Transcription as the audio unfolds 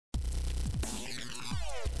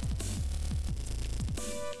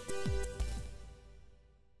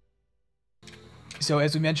So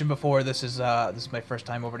as we mentioned before, this is my first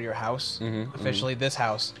time over to your house, officially this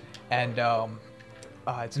house, and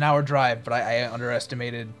it's an hour drive, but I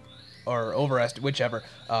underestimated or overestimated, whichever.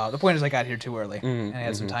 The point is I got here too early, and I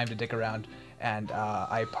had some time to dick around, and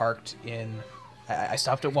I parked in. I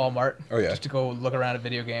stopped at Walmart just to go look around at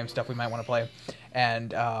video games, stuff we might want to play,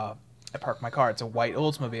 and I parked my car. It's a white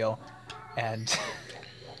Oldsmobile, and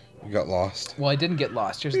you got lost. Well, I didn't get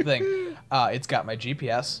lost. Here's the thing: it's got my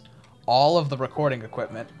GPS. All of the recording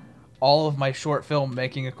equipment, all of my short film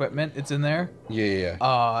making equipment, it's in there.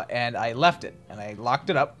 Yeah. And I left it, and I locked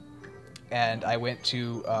it up, and I went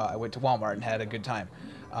to Walmart and had a good time.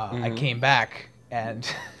 I came back,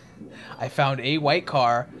 and I found a white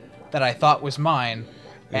car that I thought was mine,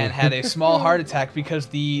 and had a small heart attack because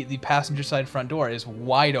the passenger side front door is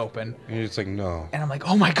wide open. And you're just like, no. And I'm like,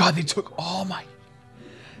 oh my god, they took all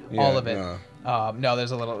of it. No. No,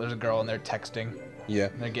 there's a girl in there texting. Yeah.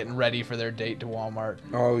 They're getting ready for their date to Walmart.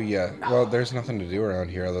 Oh, yeah. Well, there's nothing to do around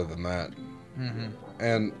here other than that.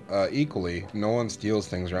 And equally, no one steals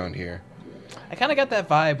things around here. I kind of got that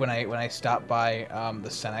vibe when I stopped by the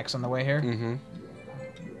Cenex on the way here.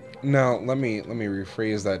 Now, let me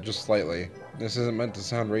rephrase that just slightly. This isn't meant to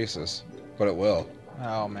sound racist, but it will.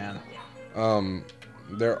 Oh, man.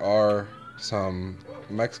 There are some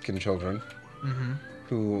Mexican children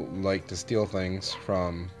who like to steal things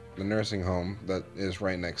from the nursing home that is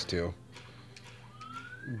right next to.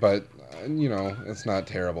 But, you know, it's not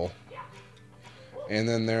terrible. And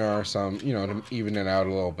then there are some, you know, to even it out a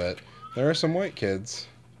little bit, there are some white kids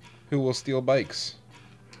who will steal bikes.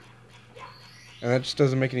 And that just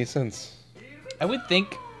doesn't make any sense. I would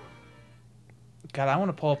think... God, I want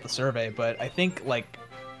to pull up the survey, but I think, like,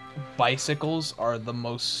 bicycles are the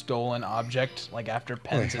most stolen object, like, after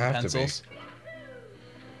pens and pencils.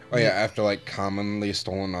 Oh, yeah, after, like, commonly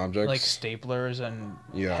stolen objects. Like staplers and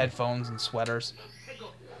headphones and sweaters.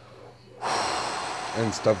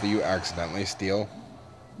 And stuff that you accidentally steal.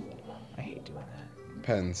 I hate doing that.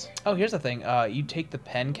 Pens. Oh, here's the thing. You take the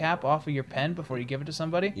pen cap off of your pen before you give it to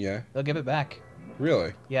somebody. Yeah. They'll give it back.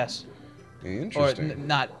 Really? Yes. Interesting. Or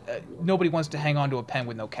not. Nobody wants to hang on to a pen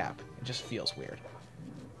with no cap. It just feels weird.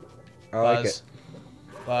 I like it.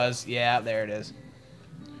 Buzz. Yeah, there it is.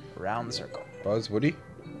 Around the circle. Buzz, Woody?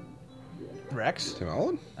 Rex? Tim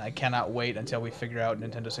Allen? I cannot wait until we figure out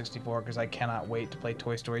Nintendo 64 because I cannot wait to play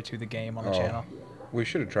Toy Story 2 the game on the channel. We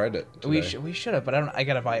should have tried it today. We should have, but I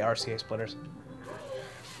gotta buy RCA splitters.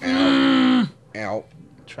 Ow. Ow.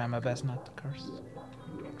 Try my best not to curse.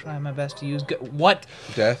 Try my best to use what?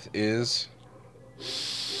 Death is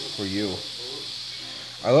for you.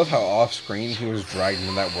 I love how off screen he was dragged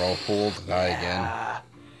into that whirlpool to die again.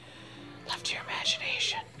 Left to your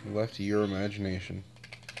imagination. Left to your imagination.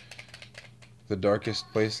 The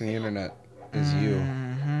darkest place in the internet is you.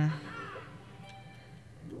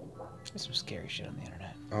 There's some scary shit on the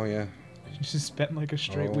internet. Oh, yeah. Just spent like a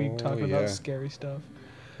straight week talking about scary stuff.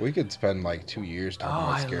 We could spend like 2 years talking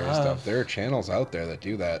about scary stuff. There are channels out there that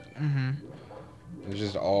do that. It's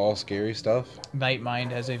just all scary stuff.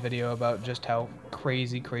 Nightmind has a video about just how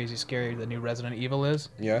crazy scary the new Resident Evil is.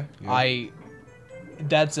 Yeah.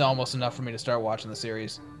 That's almost enough for me to start watching the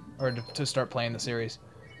series. Or to start playing the series.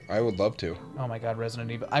 I would love to. Oh my god,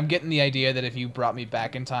 Resident Evil. I'm getting the idea that if you brought me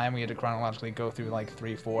back in time, we had to chronologically go through like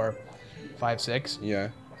 3, 4, 5, 6. Yeah.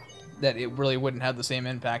 That it really wouldn't have the same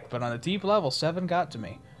impact, but on a deep level, 7 got to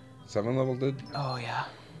me. 7 level did? Oh yeah.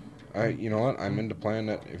 You know what? I'm into playing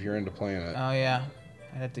it if you're into playing it. Oh yeah.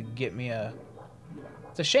 I'd have to get me a...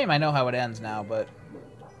 It's a shame I know how it ends now, but...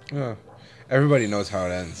 Everybody knows how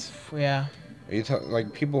it ends. Yeah.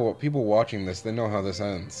 Like, people watching this, they know how this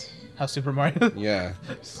ends. How Super Mario... Yeah.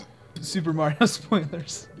 Super Mario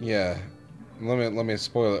spoilers. Yeah. Let me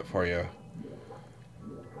spoil it for you.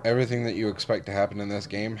 Everything that you expect to happen in this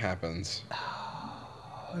game happens.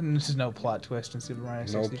 And there's no plot twist in Super Mario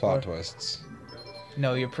 64. No plot twists.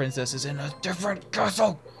 No, your princess is in a different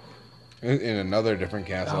castle. In another different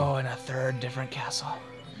castle. Oh, in a third different castle.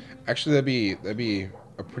 Actually, that'd be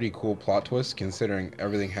a pretty cool plot twist considering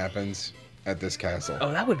everything happens at this castle.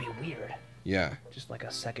 Oh, that would be weird. Yeah. Just like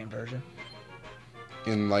a second version.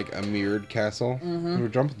 In like a mirrored castle. We were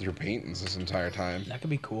jumping through paintings this entire time. That could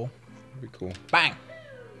be cool. That'd be cool. Bang!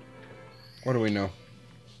 What do we know?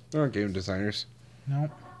 They're not game designers.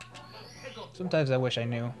 Nope. Sometimes I wish I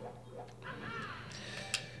knew.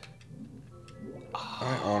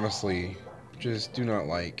 I honestly just do not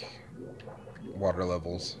like water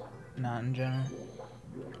levels. Not in general.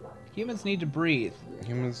 Humans need to breathe.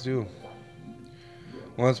 Humans do.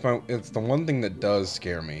 Well, it's the one thing that does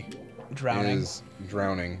scare me. Drowning. is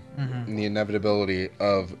drowning. And the inevitability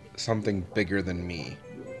of something bigger than me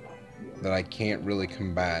that I can't really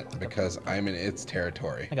combat because I'm in its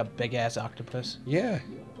territory. Like a big-ass octopus? Yeah.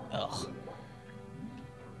 Ugh.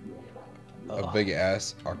 A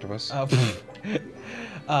big-ass octopus?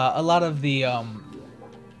 A lot of the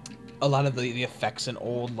effects in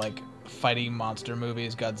old, like, fighting monster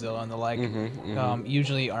movies, Godzilla and the like,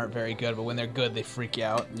 usually aren't very good, but when they're good, they freak you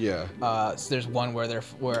out. Yeah. So there's one where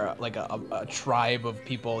like a tribe of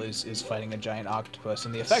people is fighting a giant octopus,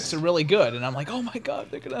 and the effects are really good, and I'm like, oh my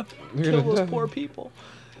god, they're gonna kill those poor people.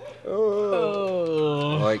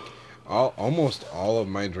 Oh. Like, almost all of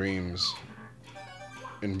my dreams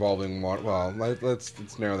involving water. Well,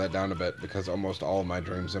 let's narrow that down a bit, because almost all of my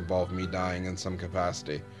dreams involve me dying in some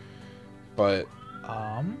capacity. But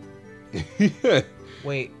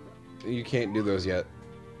wait, you can't do those yet.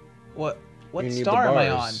 What star am I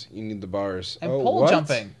on? You need the bars. I'm pole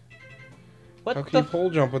jumping. What? How can you pole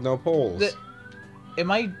jump with no poles?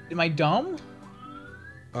 Am I dumb?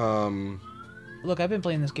 Look, I've been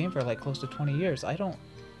playing this game for like close to 20 years. I don't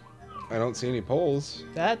see any poles.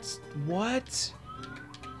 That's what?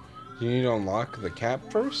 You need to unlock the cap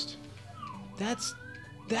first? That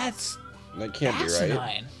can't be right.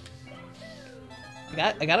 Asinine.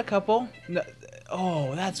 I got a couple. No,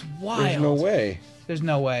 oh, that's wild. There's no way. There's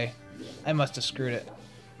no way. I must have screwed it.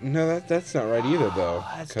 No, that's not right either, though.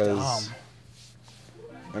 That's dumb.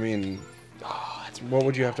 I mean, what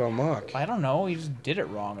would you have to unlock? I don't know. You just did it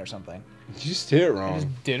wrong or something. You just did it wrong. You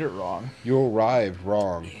just did it wrong. You arrived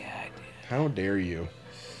wrong. Yeah, I did. How dare you?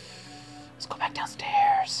 Let's go back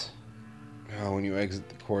downstairs. Oh, when you exit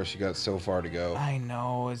the course, you got so far to go. I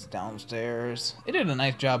know, it's downstairs. It did a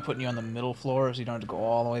nice job putting you on the middle floor so you don't have to go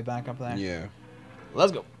all the way back up there. Yeah.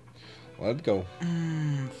 Let's go. Let's go.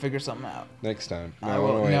 Figure something out. Next time.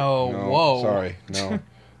 No, wait. no, whoa. Sorry, no.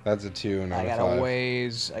 That's a 2, not a 5. I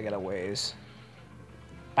got a ways.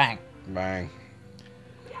 Bang. Bang.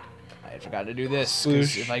 I forgot to do this,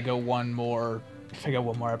 because if I go one more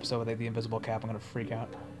episode with like, the invisible cap, I'm going to freak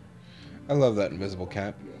out. I love that invisible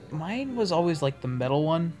cap. Mine was always like the metal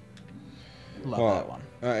one. Love that one.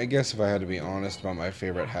 I guess if I had to be honest about my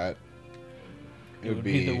favorite hat, it would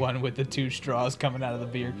be the one with the 2 straws coming out of the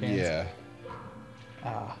beer cans. Yeah.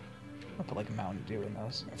 I'll put like a Mountain Dew in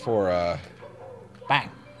those. For Bang.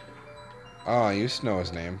 Oh, I used to know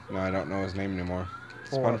his name. No, I don't know his name anymore.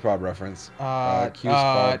 SpongeBob reference.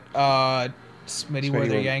 Smitty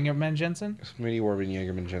Werther Jensen? Smitty Werther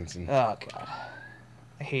Jensen. Oh, God.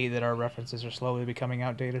 I hate that our references are slowly becoming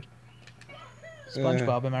outdated.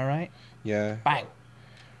 SpongeBob, am I right? Yeah. Bang.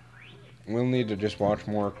 We'll need to just watch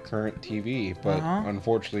more current TV, but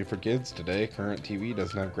unfortunately for kids today, current TV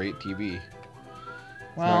doesn't have great TV.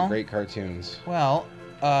 It's not great cartoons. Well,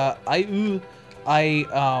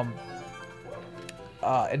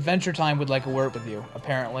 Adventure Time would like a word with you,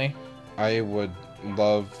 apparently. I would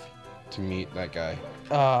love to meet that guy.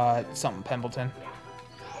 Something Pembleton.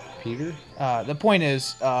 Peter? The point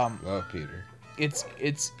is, love Peter.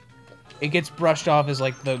 It gets brushed off as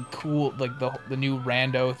like the cool, like the new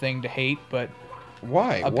rando thing to hate, but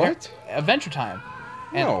why? What? Adventure Time.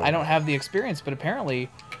 And No. I don't have the experience, but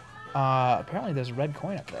apparently there's a red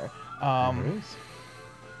coin up there. There is?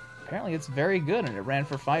 Apparently it's very good, and it ran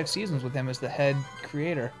for 5 seasons with him as the head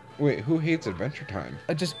creator. Wait, who hates Adventure Time?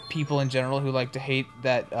 Just people in general who like to hate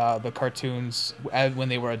that the cartoons, when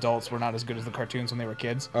they were adults, were not as good as the cartoons when they were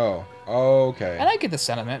kids. Oh, okay. And I get the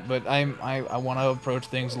sentiment, but I want to approach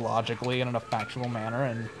things logically and in a factual manner.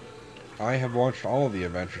 And I have watched all of the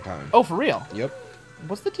Adventure Time. oh, for real? Yep.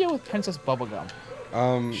 What's the deal with Princess Bubblegum?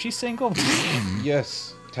 She's single?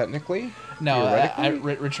 Yes, technically. No, I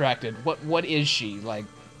retracted. What is she like?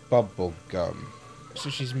 Bubblegum. So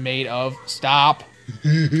she's made of. Stop.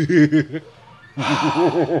 I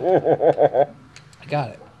got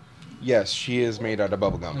it. Yes, she is made out of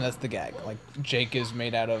bubblegum. And that's the gag. Like Jake is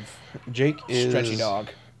made out of stretchy dog.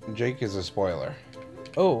 Jake is a spoiler.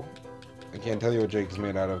 Oh. I can't tell you what Jake is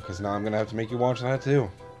made out of because now I'm gonna have to make you watch that too.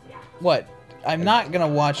 What? I'm not gonna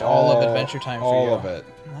watch all of Adventure Time for you. All of it.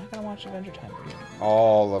 I'm not gonna watch Adventure Time for you.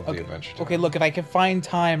 All of the Adventure Time. Okay, look, if I can find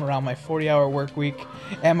time around my 40-hour work week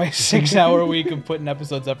and my 6-hour week of putting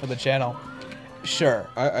episodes up for the channel, sure.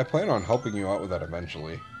 I plan on helping you out with that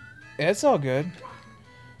eventually. It's all good.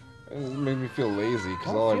 It made me feel lazy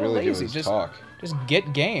because all I really do is talk. Just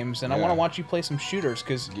get games, and I want to watch you play some shooters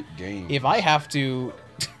because if I have to,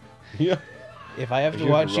 yeah, if I have to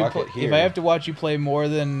watch you play more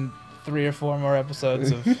than 3 or 4 more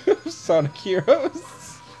episodes of Sonic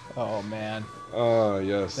Heroes. Oh man. Oh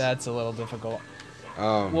yes. That's a little difficult.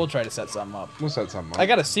 We'll try to set something up. We'll set something up. I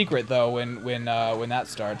got a secret though when that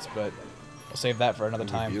starts, but we'll save that for another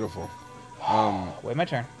time. Beautiful. Wait, my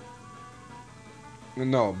turn.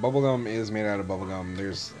 No, bubblegum is made out of bubblegum.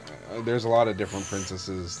 There's a lot of different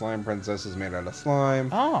princesses. Slime princess is made out of slime.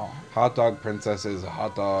 Oh. Hot dog princess is a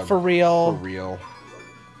hot dog. For real. For real.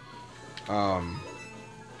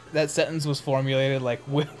 That sentence was formulated like,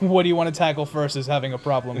 what do you want to tackle first is having a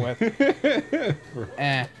problem with. For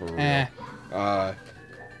real.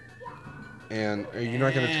 And are you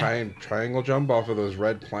not going to try and triangle jump off of those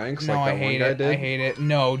red planks No, like that one guy did? I hate it.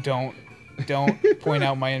 No, don't point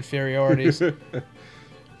out my inferiorities.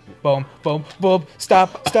 Boom, boom, boom.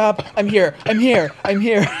 Stop. I'm here. I'll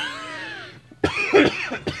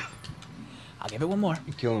give it one more.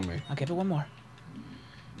 You're killing me. I'll give it one more.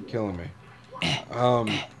 Killing me.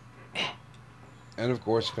 And of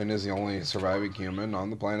course, Finn is the only surviving human on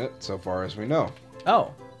the planet, so far as we know.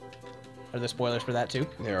 Oh. Are there spoilers for that too?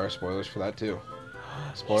 There are spoilers for that too.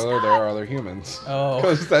 Spoiler, there are other humans. Oh.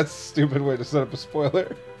 Because that's a stupid way to set up a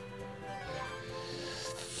spoiler.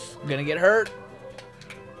 I'm gonna get hurt.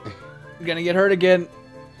 I'm gonna get hurt again.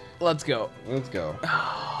 Let's go. Let's go.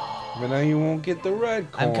 But now you won't get the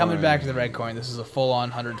red coin. I'm coming back to the red coin. This is a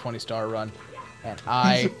full-on 120-star run. And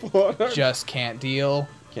I just can't deal.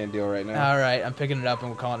 Can't deal right now. Alright, I'm picking it up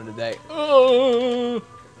and we're calling it a day.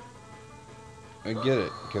 I get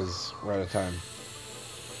it, because we're out of time.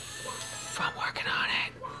 I'm working on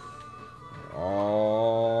it.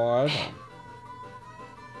 Oh, I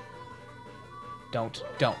don't.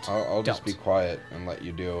 Don't. I'll just be quiet and let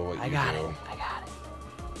you do what you do. I got it.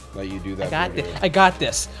 Let you do that. I got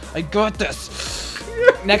this.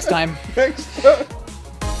 Next time. Next time.